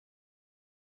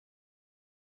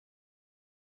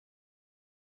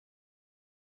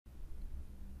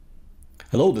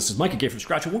Hello, this is Mike at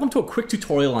GameFromScratch, and welcome to a quick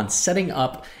tutorial on setting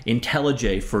up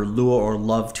IntelliJ for Lua or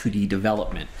love2d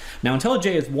development. Now,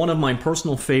 IntelliJ is one of my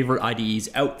personal favorite IDEs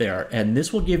out there, and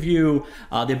this will give you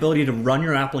the ability to run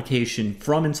your application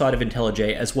from inside of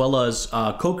IntelliJ, as well as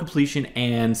code completion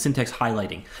and syntax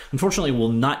highlighting. Unfortunately, it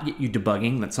will not get you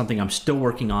debugging. That's something I'm still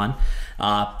working on,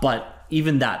 but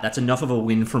even that's enough of a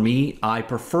win for me. I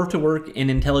prefer to work in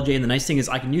IntelliJ, and the nice thing is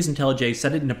I can use IntelliJ,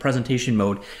 set it into presentation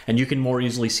mode, and you can more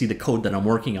easily see the code that I'm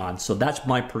working on. So that's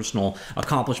my personal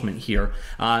accomplishment here.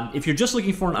 If you're just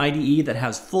looking for an IDE that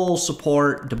has full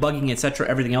support, debugging, etc.,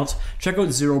 everything else, check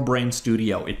out Zero Brain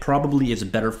Studio. It probably is a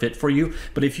better fit for you.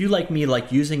 But if you, like me, like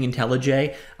using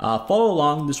IntelliJ, follow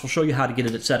along. This will show you how to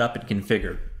get it set up and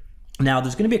configured. Now,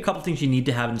 there's going to be a couple things you need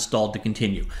to have installed to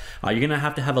continue. You're going to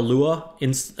have a Lua,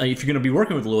 if you're going to be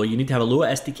working with Lua, you need to have a Lua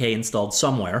SDK installed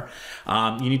somewhere.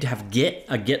 You need to have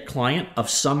a Git client of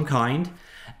some kind,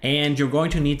 and you're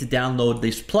going to need to download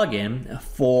this plugin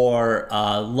for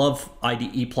Love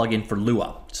IDE plugin for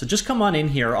Lua. So just come on in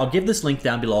here. I'll give this link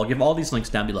down below. I'll give all these links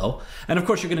down below. And of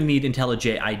course, you're going to need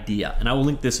IntelliJ IDEA, and I will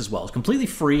link this as well. It's completely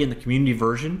free in the community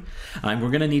version, and we're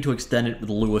going to need to extend it with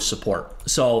Lua support.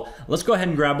 So let's go ahead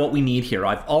and grab what we need here.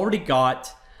 I've already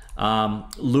got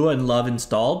Lua and Love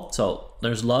installed. So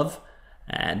there's Love,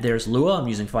 and there's Lua. I'm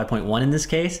using 5.1 in this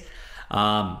case.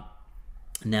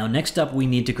 Now, next up, we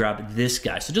need to grab this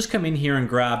guy. So just come in here and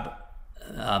grab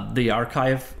the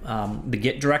archive, the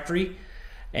Git directory,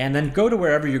 and then go to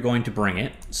wherever you're going to bring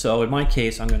it. So in my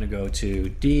case, I'm going to go to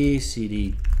d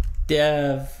cd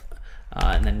dev,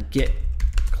 and then git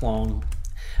clone,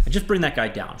 and just bring that guy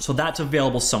down. So that's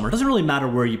available somewhere. It doesn't really matter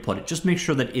where you put it. Just make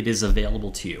sure that it is available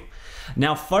to you.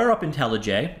 Now fire up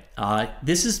IntelliJ.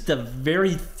 This is the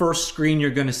very first screen you're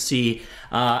going to see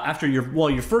after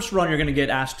your first run. You're going to get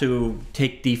asked to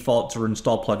take defaults or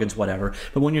install plugins, whatever.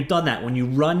 But when you're done that, when you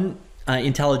run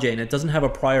IntelliJ and it doesn't have a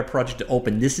prior project to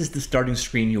open, this is the starting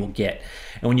screen you will get.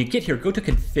 And when you get here, go to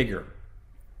configure,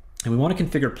 and we want to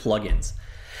configure plugins,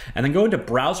 and then go into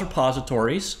browse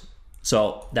repositories.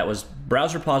 So that was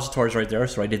browse repositories right there.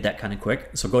 So I did that kind of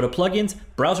quick. So go to plugins,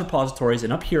 browse repositories,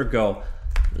 and up here go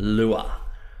Lua,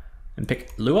 and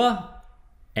pick Lua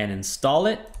and install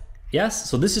it. Yes,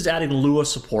 so this is adding Lua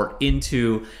support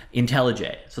into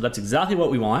IntelliJ. So that's exactly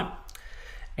what we want.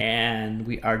 And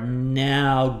we are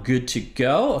now good to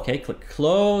go. Okay, click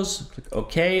close, click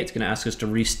OK. It's gonna ask us to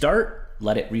restart,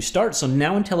 let it restart. So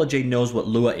now IntelliJ knows what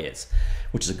Lua is,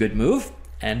 which is a good move.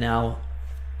 And now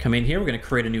come in here, we're gonna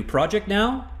create a new project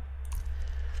now.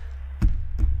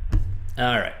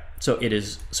 All right. So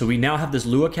we now have this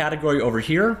Lua category over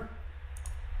here.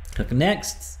 Click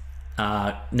next.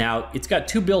 Now it's got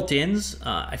two built-ins.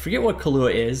 I forget what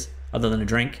Kalua is, other than a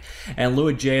drink, and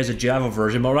Lua J is a Java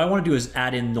version. But what I want to do is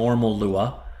add in normal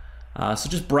Lua. So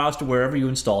just browse to wherever you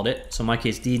installed it. So in my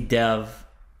case, ddev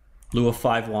Lua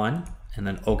 5.1, and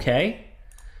then OK,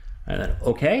 and then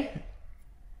OK.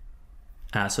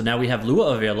 So now we have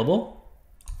Lua available.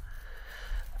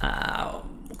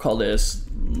 We'll call this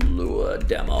Lua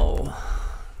demo,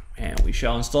 and we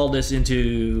shall install this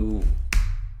into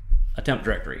a temp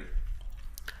directory.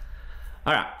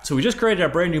 All right, so we just created our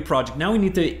brand new project. Now we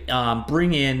need to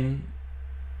bring in,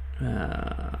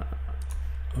 oh,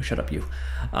 shut up you.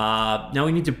 Now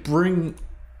we need to bring,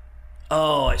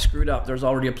 oh, I screwed up. There's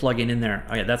already a plugin in there.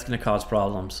 Okay, that's gonna cause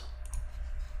problems.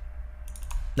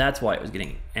 That's why it was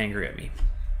getting angry at me.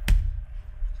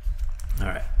 All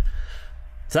right.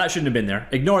 So that shouldn't have been there.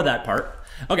 Ignore that part.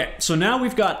 Okay, so now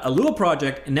we've got a Lua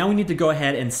project, and now we need to go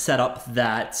ahead and set up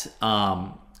that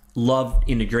Love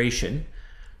integration.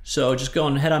 So just go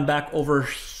and head on back over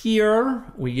here.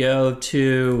 We go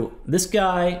to this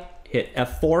guy, hit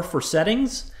F4 for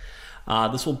settings.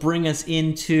 This will bring us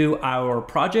into our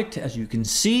project. As you can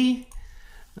see,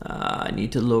 I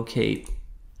need to locate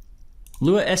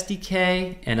Lua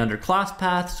SDK, and under class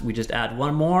paths, we just add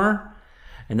one more,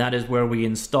 and that is where we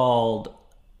installed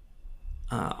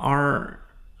all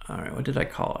right, what did I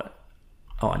call it?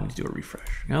 Oh, I need to do a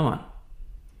refresh. Come on.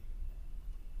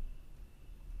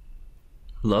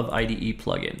 Love IDE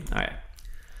plugin. All right.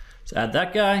 So add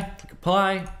that guy, click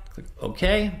apply, click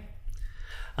OK.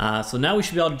 So now we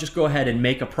should be able to just go ahead and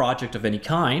make a project of any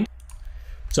kind.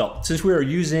 So since we are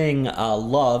using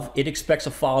Love, it expects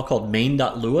a file called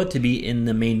main.lua to be in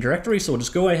the main directory. So we'll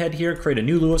just go ahead here, create a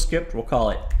new Lua script. We'll call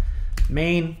it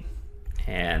main.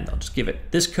 And I'll just give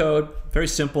it this code, very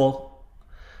simple.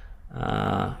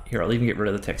 Here, I'll even get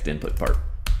rid of the text input part.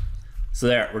 So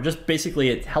there, we're just basically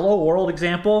a hello world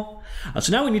example.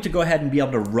 So now we need to go ahead and be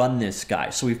able to run this guy.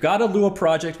 So we've got a Lua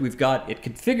project, we've got it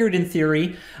configured in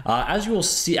theory. As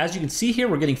you can see here,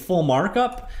 we're getting full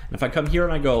markup. And if I come here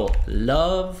and I go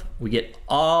love, we get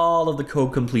all of the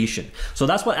code completion. So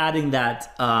that's what adding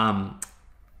that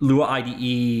Lua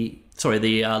IDE, sorry,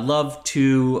 the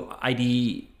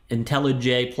love2d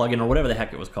IntelliJ plugin or whatever the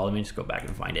heck it was called. Let me just go back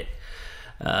and find it.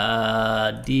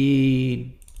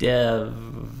 Dev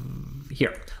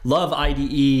here, love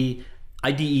IDEA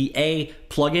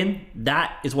plugin.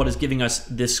 That is what is giving us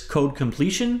this code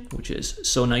completion, which is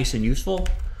so nice and useful.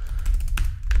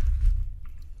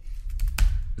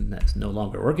 And that's no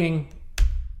longer working.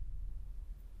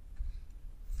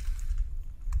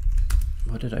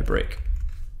 What did I break?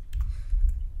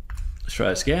 Let's try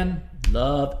this again.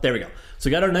 Love, there we go. So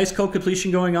we got our nice code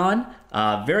completion going on.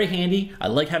 Very handy. I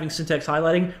like having syntax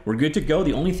highlighting. We're good to go.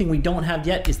 The only thing we don't have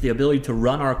yet is the ability to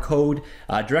run our code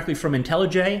directly from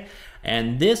IntelliJ.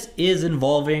 And this is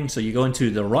involving, so you go into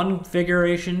the run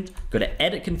configuration, go to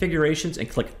edit configurations and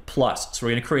click plus. So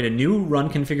we're gonna create a new run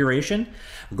configuration.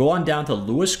 Go on down to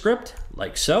Lua script,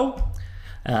 like so.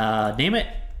 Name it,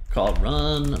 call it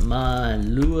run my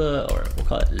Lua, or we'll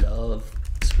call it love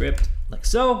script, like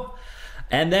so.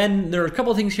 And then there are a couple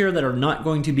of things here that are not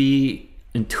going to be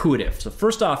intuitive. So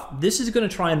first off, this is going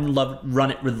to try and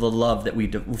run it with the love that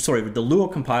with the Lua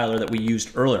compiler that we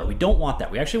used earlier. We don't want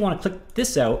that. We actually want to click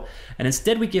this out, and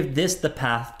instead we give this the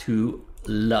path to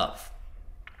love.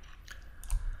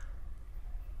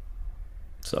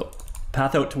 So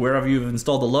path out to wherever you've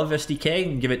installed the love SDK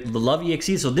and give it the love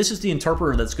exe. So this is the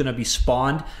interpreter that's going to be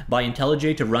spawned by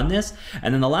IntelliJ to run this.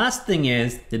 And then the last thing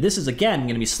is that this is again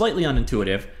going to be slightly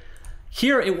unintuitive.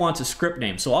 Here it wants a script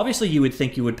name. So obviously you would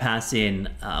think you would pass in,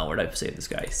 where did I save this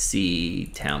guy?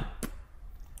 ctemp.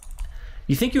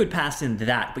 You think you would pass in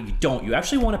that, but you don't. You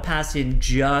actually want to pass in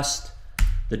just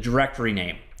the directory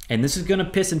name. And this is going to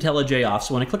piss IntelliJ off.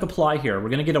 So when I click apply here, we're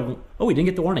going to get a, oh, we didn't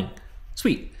get the warning.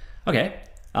 Sweet. Okay.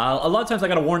 A lot of times I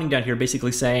got a warning down here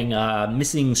basically saying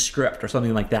missing script or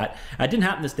something like that. It didn't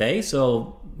happen this day,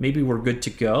 so maybe we're good to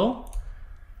go.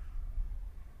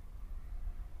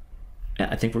 Yeah,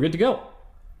 I think we're good to go.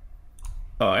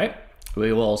 All right,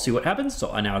 we will see what happens.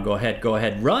 So I now go ahead,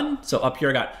 run. So up here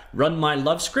I got run my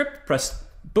love script, press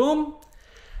boom,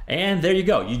 and there you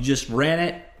go. You just ran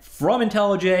it from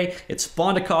IntelliJ. It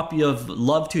spawned a copy of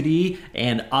love2d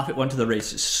and off it went to the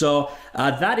races. So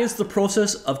that is the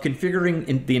process of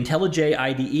configuring the IntelliJ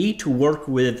IDE to work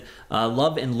with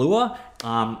Love and Lua.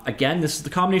 Again, this is the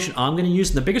combination I'm going to use.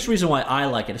 And the biggest reason why I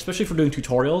like it, especially for doing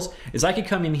tutorials, is I can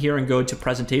come in here and go to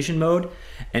presentation mode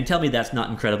and tell me that's not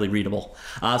incredibly readable.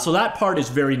 So that part is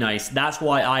very nice. That's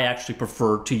why I actually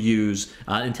prefer to use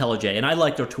IntelliJ. And I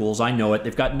like their tools. I know it.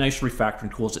 They've got nice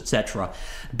refactoring tools, etc.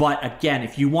 But again,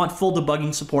 if you want full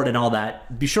debugging support and all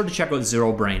that, be sure to check out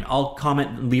ZeroBrain. I'll comment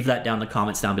and leave that down in the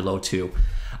comments down below too.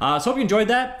 So hope you enjoyed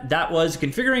that. That was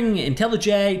configuring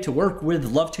IntelliJ to work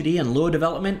with love2d and Lua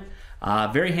development.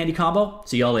 Very handy combo.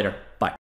 See y'all later.